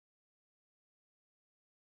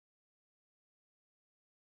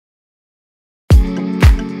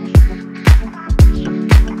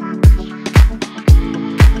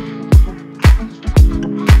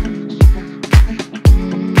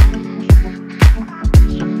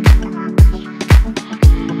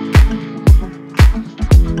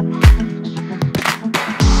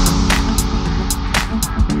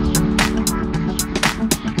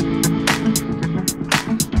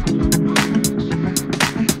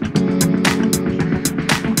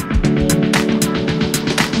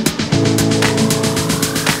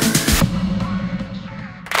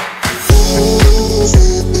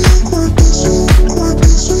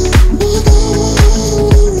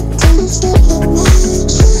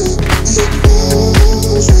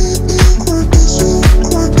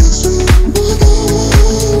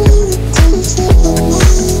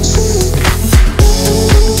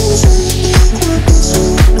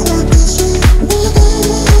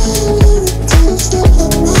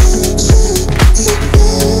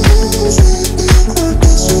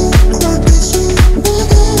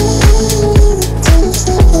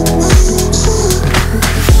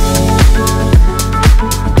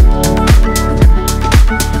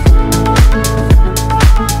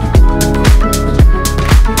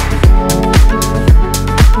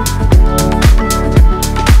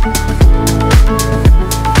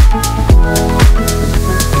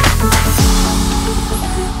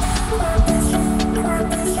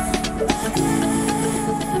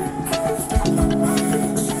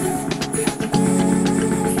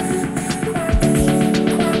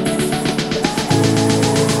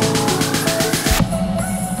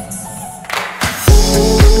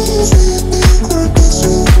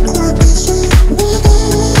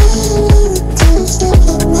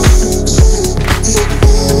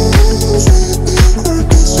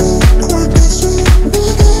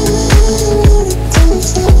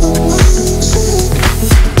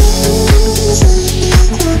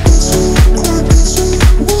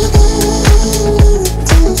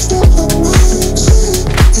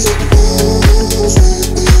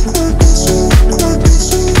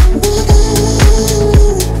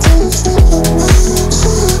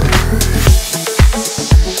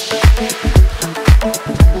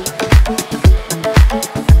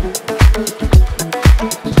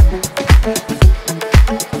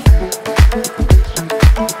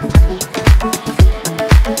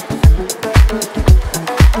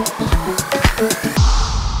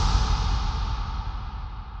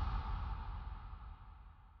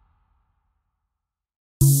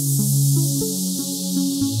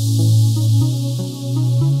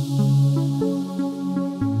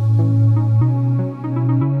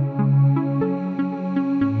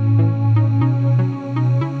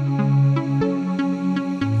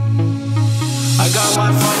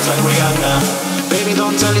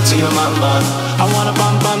don't tell it to your mama. I wanna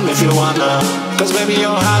bum bum if you wanna, cause baby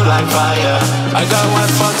you're hot like fire. I got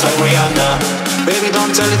white foot like Rihanna. Baby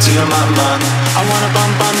don't tell it to your mama. I wanna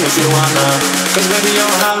bum bum if you wanna, cause baby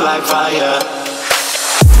you're hot like fire.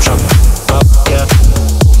 Chop, pop, yeah.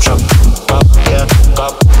 Chop, pop, yeah.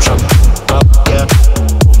 Cop, chop, pop, yeah.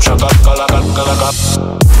 Chop, up, call up, call up.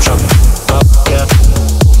 Chop, pop, yeah.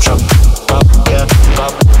 Chop, pop, yeah.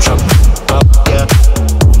 Cop, chop, pop, yeah.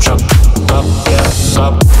 Chop, pop, yeah.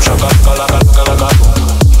 Cop, chop, up, call up, call up.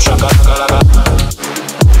 Chop, up, call up.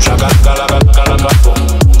 Chop, up, call up, call up.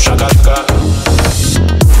 Chop, up, call up.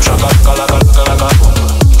 Chop, up, call up, call up.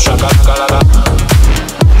 Chop, up, call up.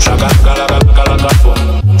 Chop, up, call up, call up.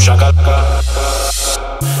 Chop, up, call up.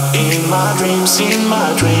 In my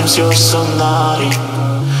dreams, you're so naughty.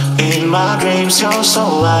 In my dreams, you're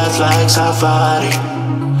so wild like safari.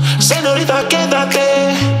 Señorita,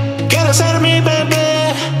 quédate, quieres ser mi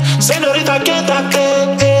bebé. Señorita,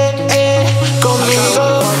 quédate,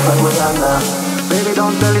 conmigo. Baby,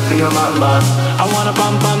 don't tell it to your mama. I wanna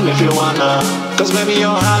bum bum if you wanna, cause baby you're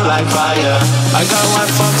hot like fire. I got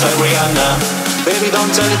white foot like Rihanna. Baby,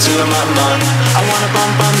 don't tell it to your mama. I wanna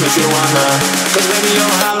bum bum if you wanna, cause baby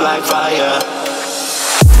you're hot like fire.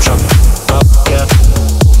 Chop, pop, yeah.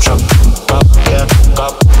 Chop, pop, yeah.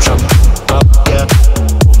 Cop, chop, pop, yeah.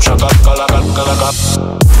 Chop, up, call up, call up.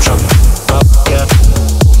 Chop, pop, yeah.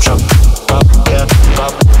 Chop, pop, yeah.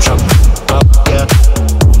 Cop, chop, pop, yeah.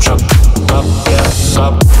 Chop, pop, yeah.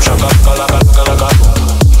 Cop, chop, up, call up, call up.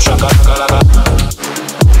 Chop, up, call up.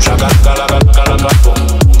 Chop, up, call up, call up.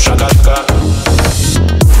 Chop, up, call up.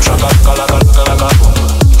 Chop, up, call up, call up.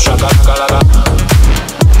 Chop, up, call up.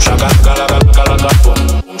 Chop, up, call up, call up.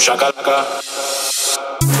 Chop, up.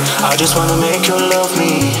 I just wanna make you love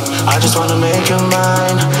me. I just wanna make you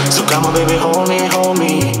mine. So come on baby, hold me, hold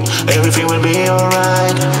me. Everything will be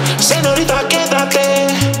alright. Señorita, quédate,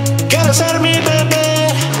 quieres ser mi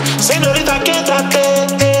bebé. Señorita, quédate,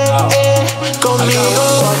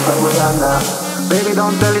 conmigo. Baby,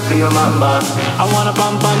 don't tell it to your mama. I wanna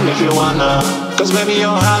bum bum if you wanna, cause baby you're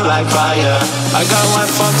hot like fire. I got white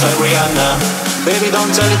foot like Rihanna. Baby,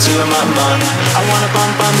 don't tell it to your mama. I wanna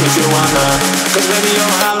bum bum if you wanna, cause baby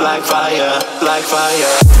you're hot like fire, like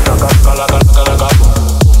fire. Chaka kala kala kala,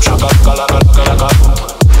 chaka kala kala kala,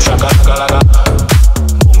 chaka kala kala,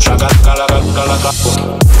 chaka kala kala kala,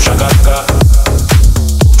 chaka kala.